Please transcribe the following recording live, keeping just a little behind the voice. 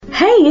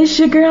Hey, it's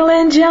your girl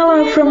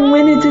Angela from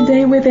Wynn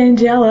Today with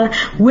Angela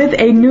with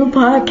a new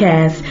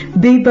podcast.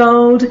 Be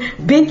bold,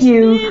 be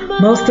you,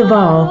 most of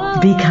all,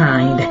 be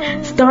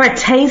kind. Start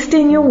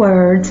tasting your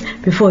words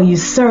before you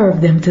serve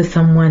them to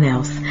someone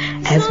else.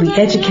 As we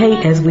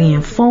educate, as we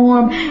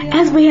inform,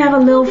 as we have a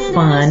little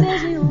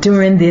fun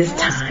during this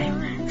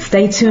time.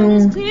 Stay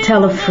tuned,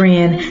 tell a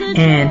friend,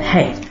 and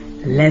hey,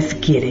 let's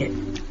get it.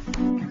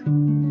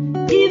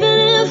 Even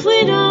if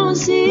we don't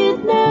see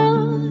it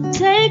now,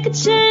 take a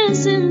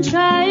chance and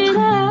try it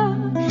out.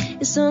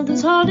 If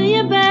something's holding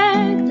you back,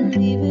 then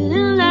leave it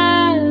in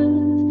life.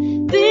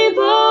 Be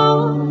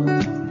bold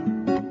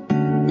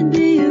and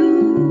be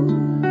you.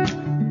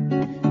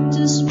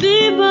 Just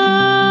be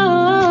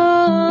bold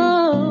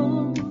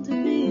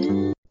and be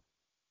you.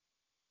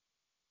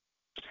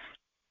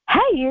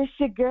 Hey, it's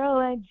your girl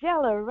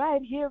Angela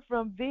right here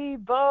from Be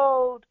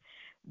Bold,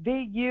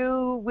 Be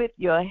You with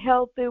your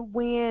Healthy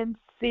Win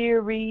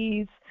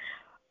series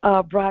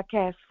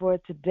broadcast for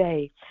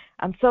today.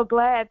 I'm so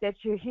glad that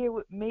you're here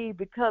with me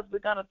because we're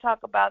going to talk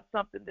about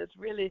something that's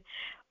really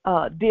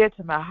dear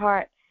to my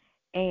heart.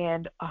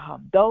 And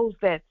those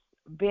that's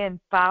been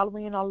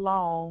following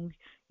along,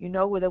 you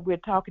know, whether we're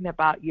talking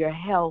about your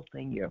health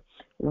and your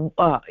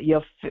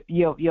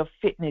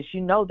fitness,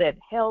 you know that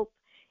health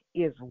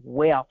is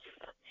wealth.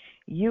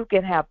 You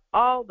can have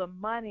all the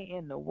money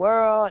in the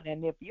world,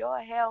 and if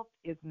your health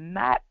is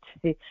not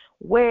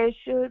where it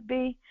should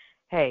be,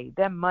 hey,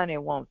 that money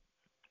won't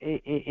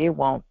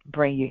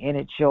bring you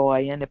any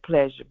joy, any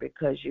pleasure,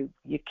 because you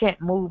can't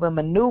move and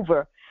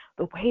maneuver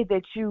the way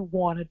that you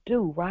want to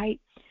do, right?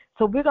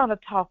 So we're going to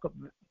talk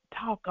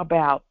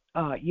about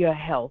your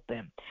health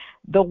and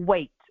the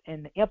weight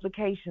and the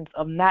implications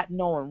of not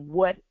knowing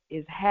what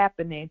is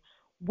happening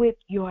with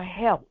your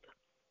health.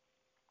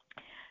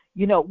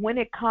 You know, when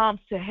it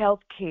comes to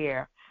health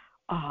care,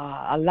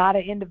 a lot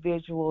of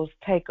individuals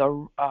take a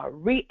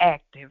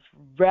reactive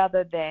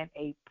rather than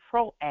a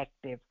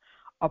proactive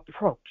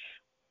approach.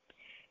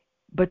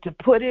 But to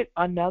put it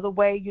another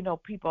way, you know,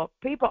 people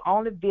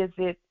only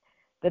visit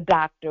the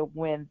doctor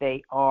when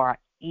they are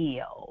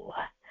ill.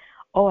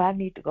 Oh, I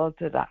need to go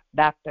to the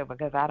doctor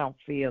because I don't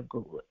feel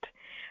good.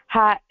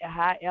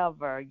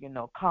 However, you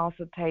know,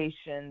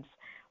 consultations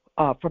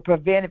for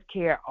preventive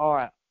care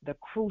are the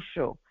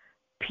crucial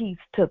piece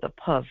to the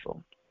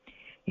puzzle.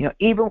 You know,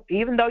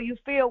 even though you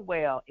feel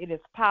well, it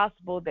is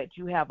possible that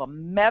you have a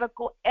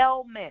medical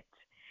ailment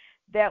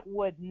that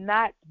would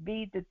not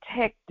be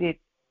detected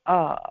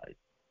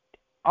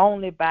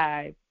only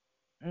by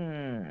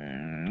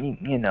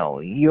you know,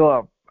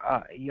 your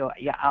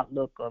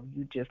outlook of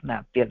you just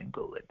not feeling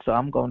good. So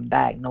I'm going to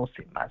diagnose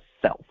it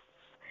myself.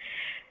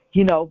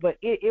 You know, but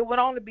it would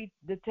only be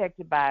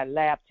detected by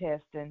lab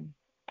testing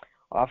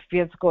or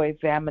physical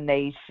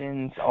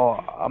examinations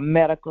or a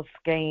medical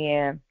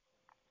scan.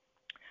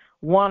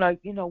 One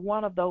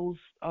of those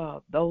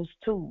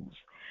tools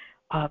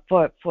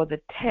for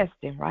the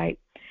testing, right?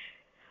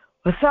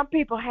 But some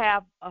people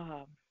have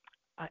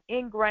an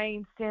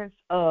ingrained sense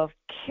of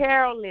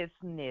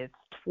carelessness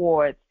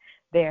towards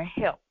their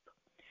health,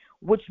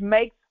 which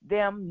makes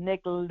them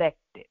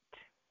neglected.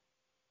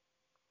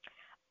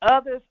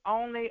 Others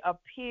only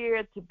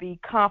appear to be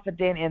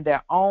confident in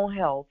their own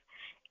health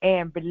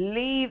and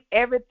believe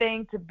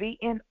everything to be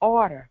in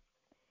order.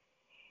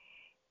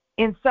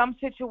 In some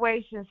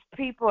situations,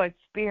 people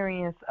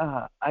experience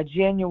a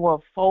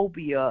genuine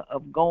phobia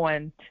of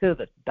going to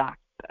the doctor.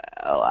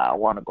 Oh, I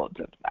want to go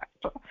to the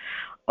doctor.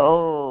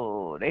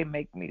 Oh, they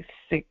make me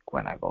sick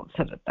when I go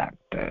to the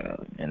doctor.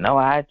 You know,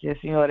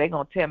 they're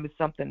going to tell me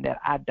something that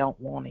I don't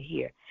want to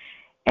hear.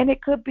 And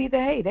it could be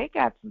that, hey, they're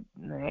going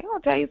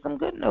to tell you some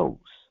good news.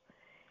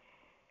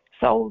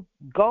 So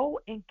go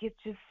and get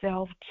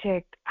yourself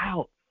checked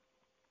out.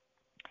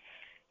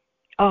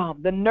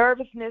 The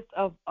nervousness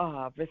of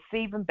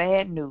receiving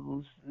bad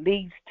news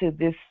leads to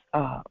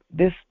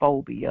this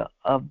phobia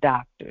of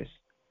doctors.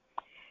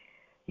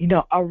 You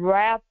know,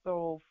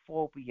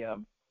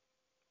 arachnophobia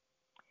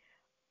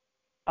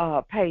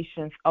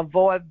patients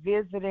avoid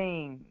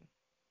visiting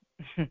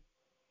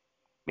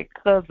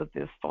because of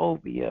this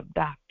phobia of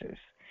doctors.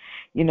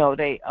 You know,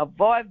 they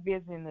avoid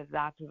visiting the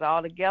doctors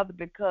altogether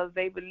because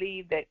they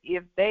believe that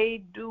if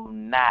they do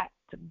not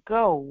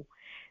go,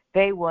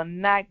 they will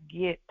not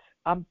get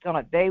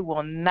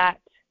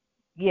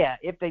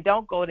if they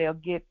don't go, they'll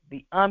get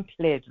the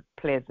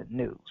unpleasant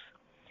news.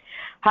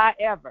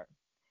 However,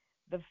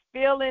 the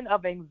feeling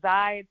of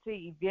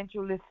anxiety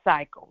eventually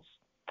cycles.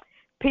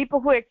 People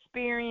who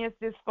experience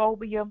this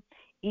phobia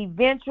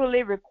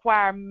eventually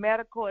require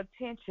medical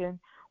attention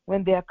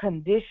when their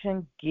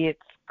condition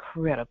gets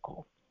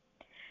critical.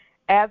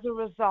 As a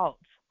result,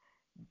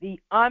 the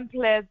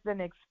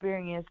unpleasant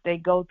experience they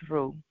go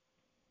through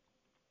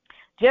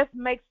just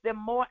makes them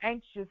more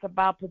anxious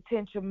about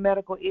potential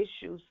medical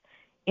issues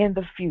in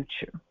the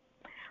future.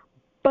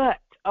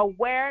 But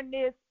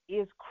awareness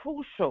is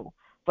crucial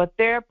for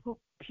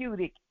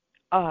therapeutic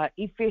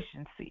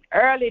efficiency,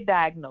 early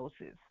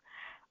diagnosis,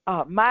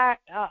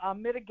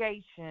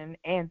 mitigation,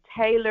 and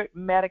tailored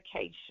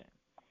medication.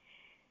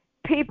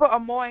 People are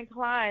more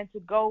inclined to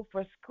go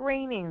for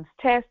screenings,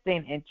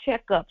 testing, and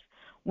checkups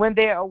when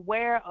they're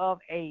aware of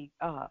a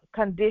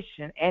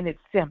condition and its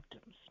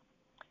symptoms.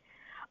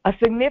 A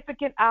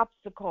significant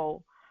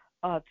obstacle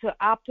to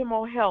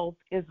optimal health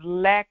is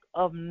lack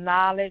of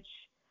knowledge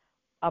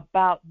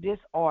about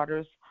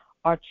disorders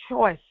or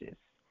choices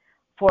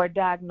for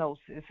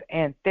diagnosis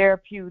and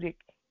therapeutic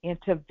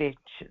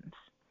interventions.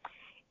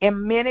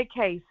 In many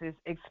cases,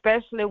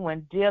 especially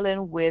when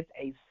dealing with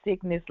a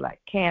sickness like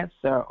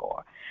cancer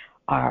or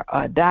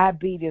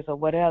diabetes or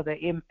whatever,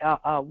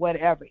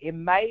 it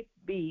might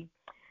be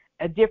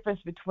a difference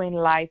between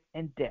life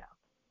and death.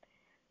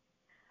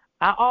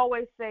 I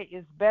always say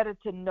it's better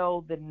to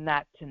know than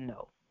not to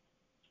know,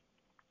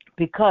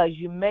 because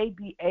you may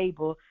be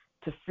able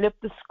to flip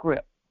the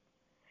script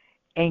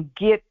and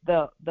get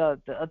the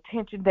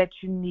attention that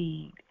you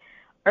need.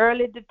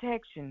 Early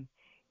detection,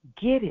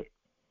 get it.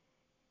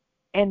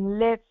 And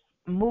let's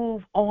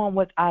move on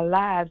with our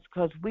lives,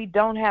 because we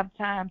don't have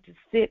time to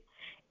sit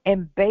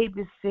and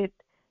babysit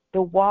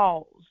the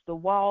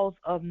walls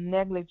of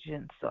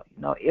negligence. So,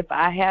 if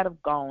I had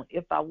have gone,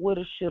 if I would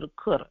have, should have,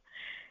 could have.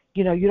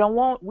 We don't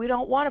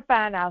want to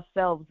find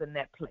ourselves in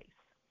that place.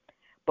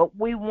 But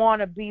we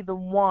want to be the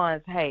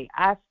ones, hey,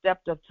 I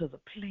stepped up to the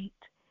plate.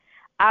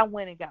 I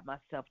went and got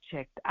myself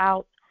checked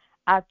out.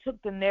 I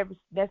took the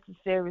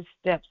necessary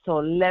steps, so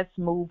let's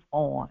move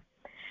on.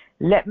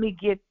 Let me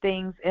get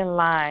things in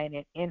line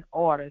and in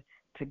order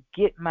to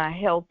get my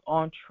health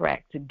on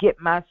track, to get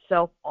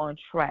myself on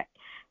track,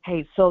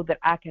 hey, so that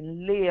I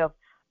can live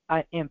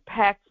an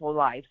impactful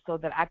life, so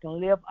that I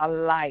can live a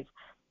life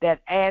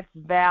that adds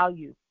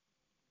value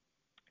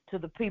to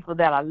the people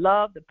that I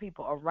love, the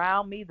people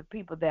around me, the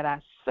people that I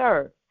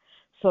serve.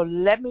 So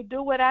let me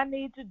do what I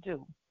need to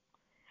do.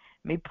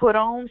 Let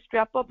me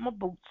strap up my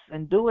boots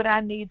and do what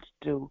I need to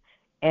do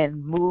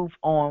and move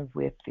on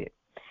with it.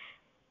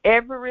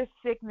 Every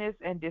sickness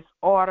and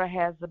disorder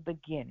has a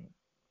beginning,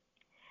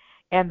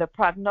 and the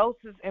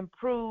prognosis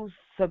improves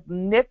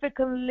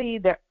significantly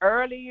the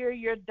earlier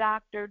your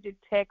doctor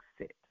detects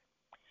it.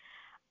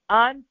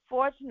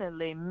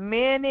 Unfortunately,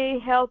 many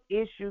health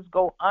issues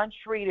go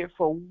untreated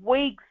for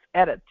weeks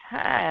at a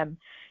time,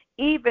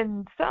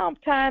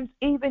 sometimes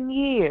even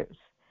years.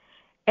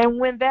 And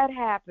when that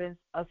happens,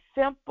 a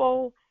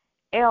simple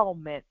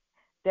ailment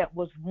that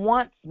was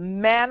once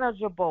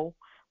manageable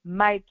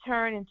might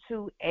turn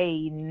into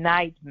a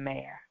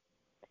nightmare.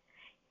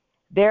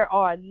 There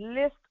are a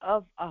list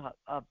of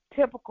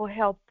typical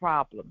health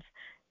problems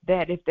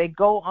that, if they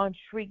go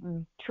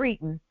untreated,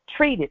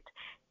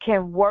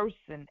 can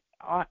worsen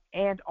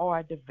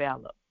or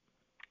develop.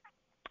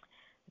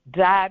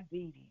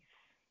 Diabetes,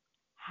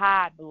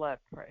 high blood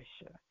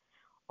pressure,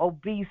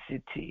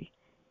 obesity,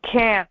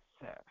 cancer,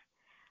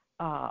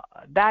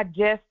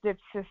 digestive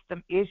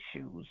system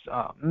issues,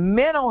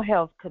 mental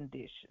health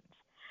conditions,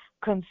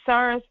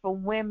 concerns for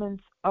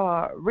women's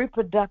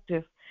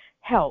reproductive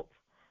health,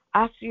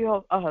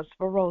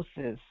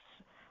 osteoporosis,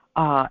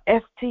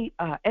 STIs,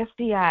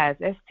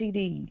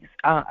 STDs,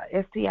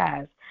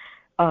 STIs,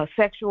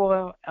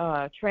 sexual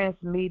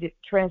transmitted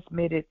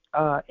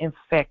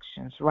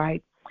infections,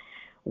 right?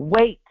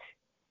 Weight,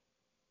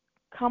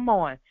 come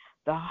on,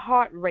 the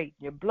heart rate,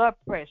 your blood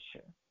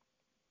pressure.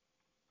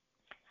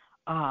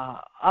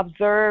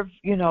 Observe,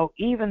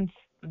 even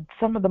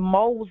some of the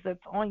moles that's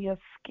on your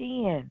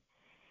skin.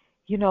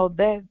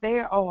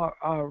 There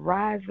are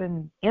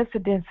rising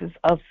incidences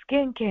of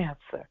skin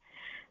cancer.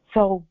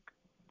 So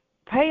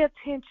pay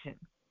attention.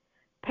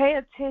 Pay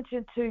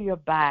attention to your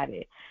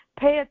body.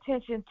 Pay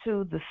attention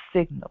to the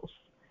signals.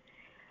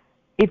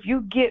 If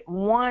you get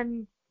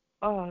one,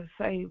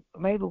 say,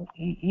 maybe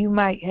you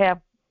might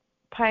have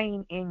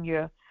pain in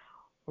your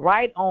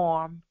right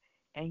arm,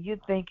 and you're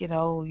thinking,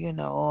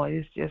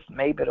 it's just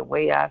maybe the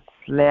way I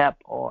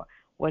slept or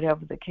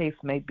whatever the case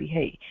may be.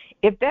 Hey,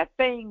 if that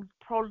thing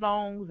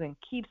prolongs and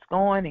keeps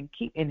going and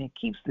it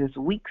keeps this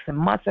weeks and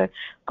months,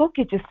 go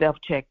get yourself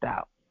checked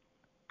out,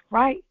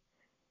 right?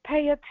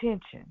 Pay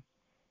attention.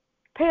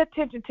 Pay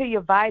attention to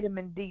your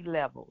vitamin D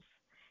levels,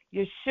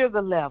 your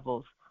sugar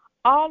levels,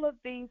 all of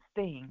these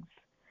things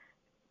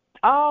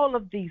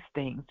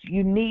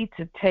you need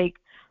to take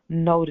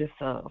notice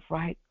of,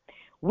 right?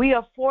 We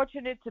are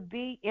fortunate to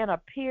be in a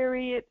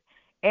period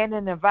and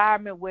an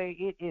environment where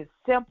it is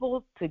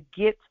simple to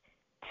get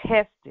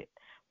tested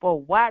for a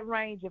wide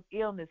range of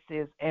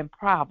illnesses and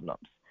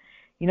problems.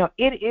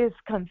 It is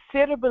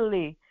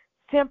considerably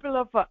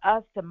simpler for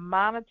us to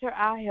monitor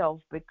our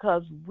health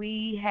because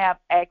we have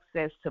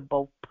access to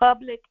both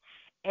public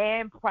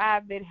and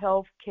private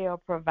health care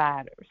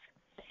providers.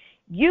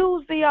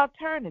 Use the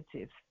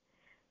alternatives.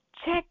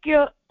 Check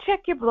your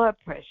blood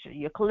pressure,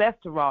 your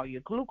cholesterol,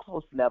 your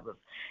glucose levels,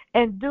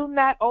 and do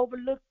not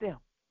overlook them.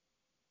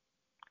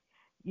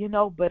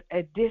 But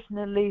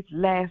additionally,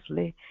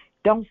 lastly,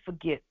 don't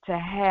forget to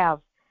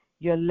have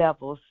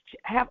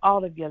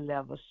all of your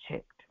levels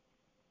checked.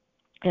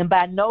 And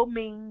by no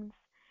means,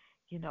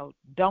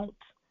 don't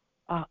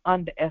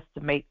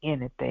underestimate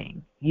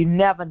anything. You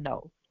never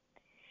know.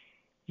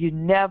 You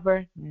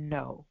never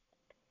know.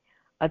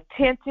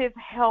 Attentive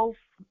health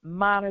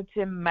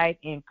monitoring might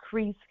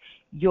increase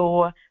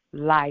your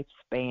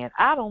lifespan.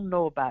 I don't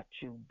know about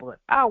you, but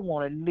I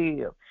want to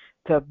live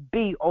to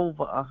be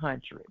over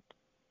 100.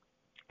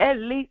 At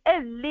least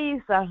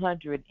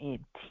 110,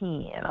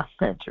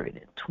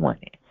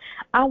 120.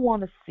 I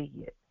want to see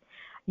it.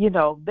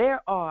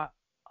 There are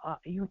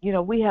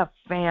we have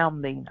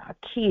family, our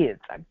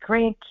kids, our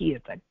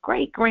grandkids, our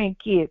great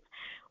grandkids.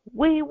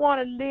 We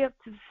want to live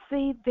to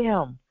see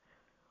them.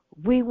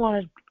 We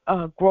want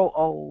to grow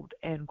old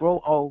and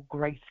grow old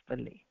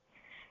gracefully.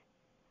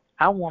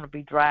 I want to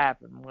be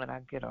driving when I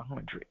get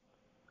 100.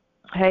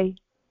 Hey,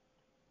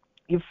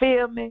 you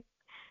feel me?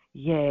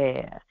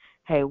 Yeah.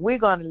 Hey, we're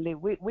gonna live.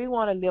 We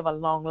want to live a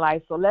long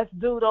life, so let's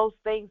do those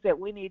things that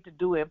we need to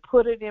do and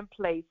put it in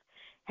place.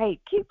 Hey,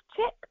 keep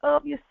check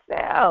of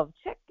yourself.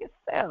 Check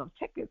yourself.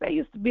 There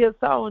used to be a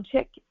song,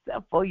 check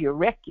yourself or you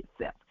wreck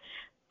yourself.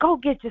 Go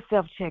get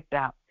yourself checked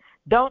out.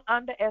 Don't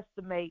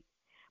underestimate,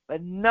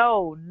 but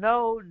know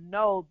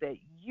that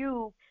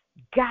you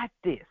got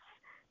this.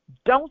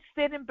 Don't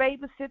sit and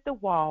babysit the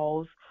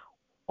walls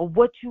or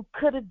what you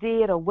could have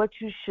did or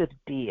what you should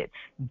have did.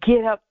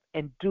 Get up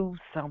and do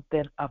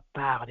something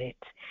about it.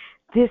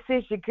 This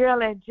is your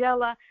girl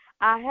Angela.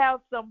 I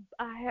have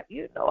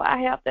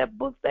that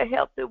book, the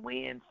Healthy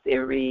Wynn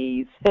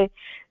series,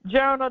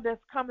 journal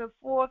that's coming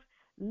forth.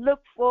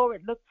 Look for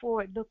it.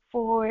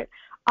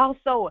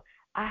 Also,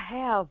 I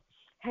have,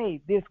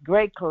 this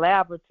great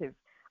collaborative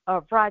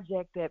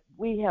project that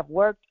we have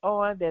worked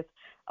on that's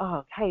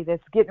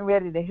getting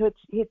ready to hit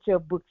your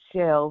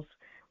bookshelves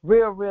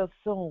real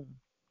soon.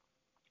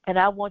 And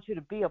I want you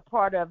to be a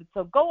part of it.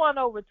 So go on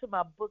over to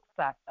my book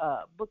site,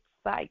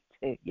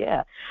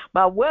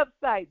 my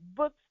website,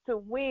 Books to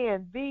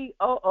Win,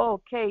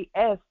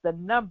 BOOKS,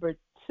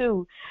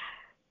 2,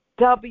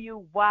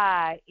 WYNN.com,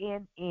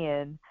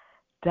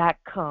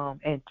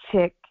 and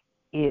check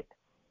it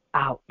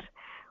out.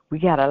 We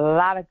got a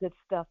lot of good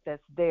stuff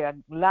that's there, a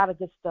lot of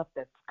good stuff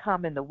that's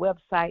coming. The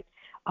website,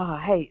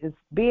 it's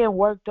being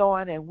worked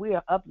on, and we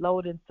are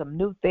uploading some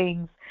new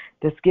things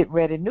that's getting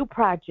ready, new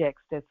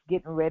projects that's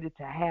getting ready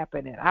to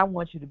happen, and I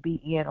want you to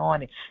be in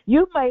on it.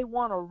 You may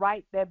want to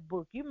write that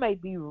book. You may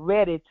be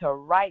ready to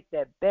write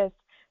that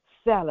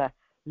bestseller.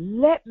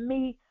 Let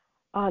me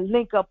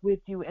link up with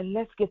you, and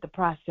let's get the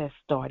process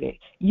started.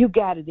 You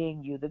got it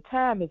in you. The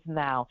time is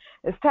now.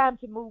 It's time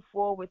to move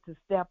forward, to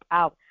step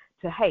out,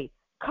 to,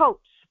 coach,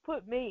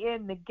 put me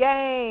in the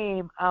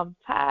game. I'm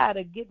tired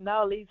of getting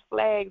all these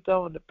flags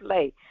on the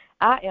play.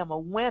 I am a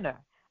winner.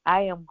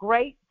 I am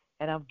great,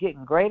 and I'm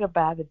getting greater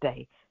by the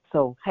day.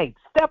 So,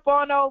 step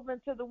on over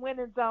into the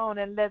winning zone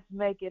and let's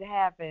make it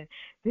happen.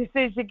 This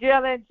is your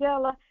girl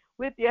Angela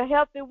with your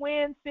Healthy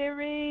Win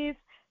series.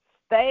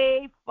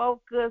 Stay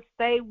focused,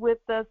 stay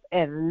with us,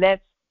 and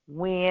let's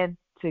win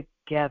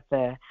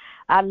together.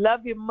 I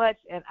love you much,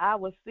 and I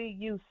will see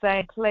you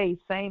same place,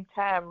 same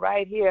time,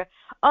 right here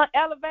on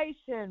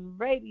Elevation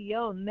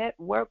Radio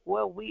Network,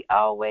 where we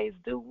always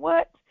do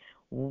what?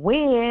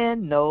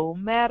 Win, no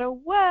matter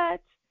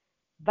what.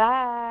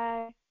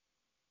 Bye.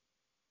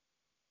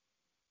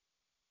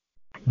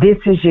 This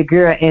is your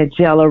girl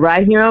Angela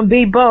right here on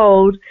Be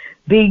Bold,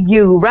 Be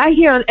You, right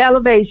here on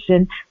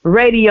Elevation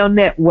Radio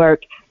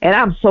Network. And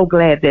I'm so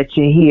glad that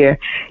you're here.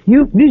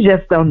 You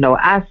just don't know.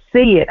 I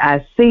see it.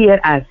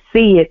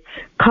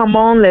 Come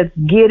on, let's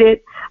get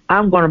it.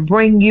 I'm going to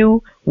bring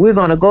you. We're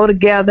going to go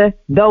together.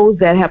 Those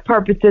that have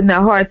purpose in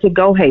their heart to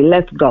go,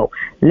 let's go.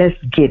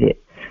 Let's get it.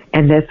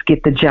 And let's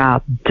get the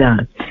job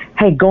done.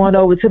 Going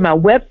over to my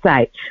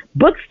website,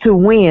 Books to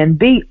Win,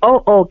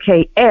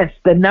 BOOKS,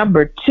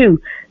 2,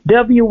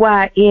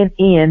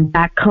 WYNN.com.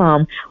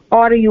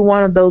 Order you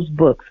one of those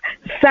books.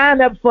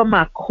 Sign up for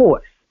my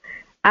course.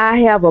 I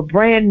have a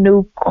brand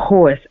new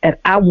course, and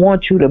I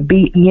want you to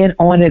be in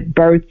on it.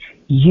 Birth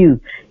You.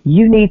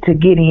 You need to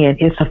get in.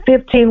 It's a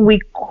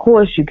 15-week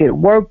course. You get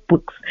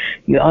workbooks.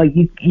 You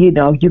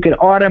can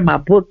order my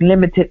book,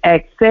 Limited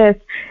Access,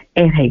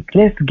 and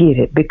let's get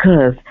it,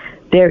 because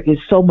there is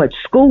so much.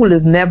 School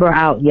is never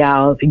out,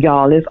 y'all.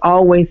 There's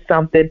always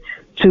something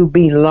to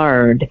be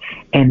learned,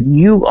 and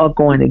you are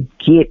going to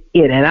get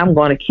it. And I'm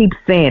going to keep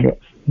saying it.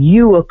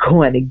 You are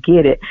going to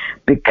get it,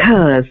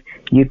 because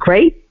you're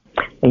great.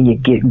 And you're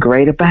getting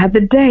greater by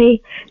the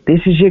day.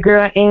 This is your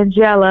girl,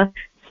 Angela.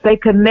 Stay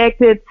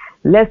connected.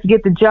 Let's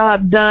get the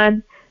job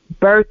done.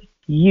 Birth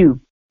You.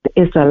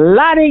 It's a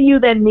lot of you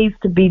that needs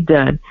to be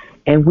done,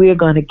 and we're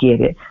going to get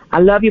it. I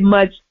love you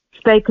much.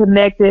 Stay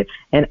connected,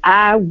 and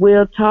I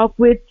will talk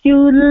with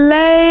you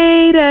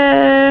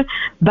later.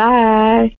 Bye.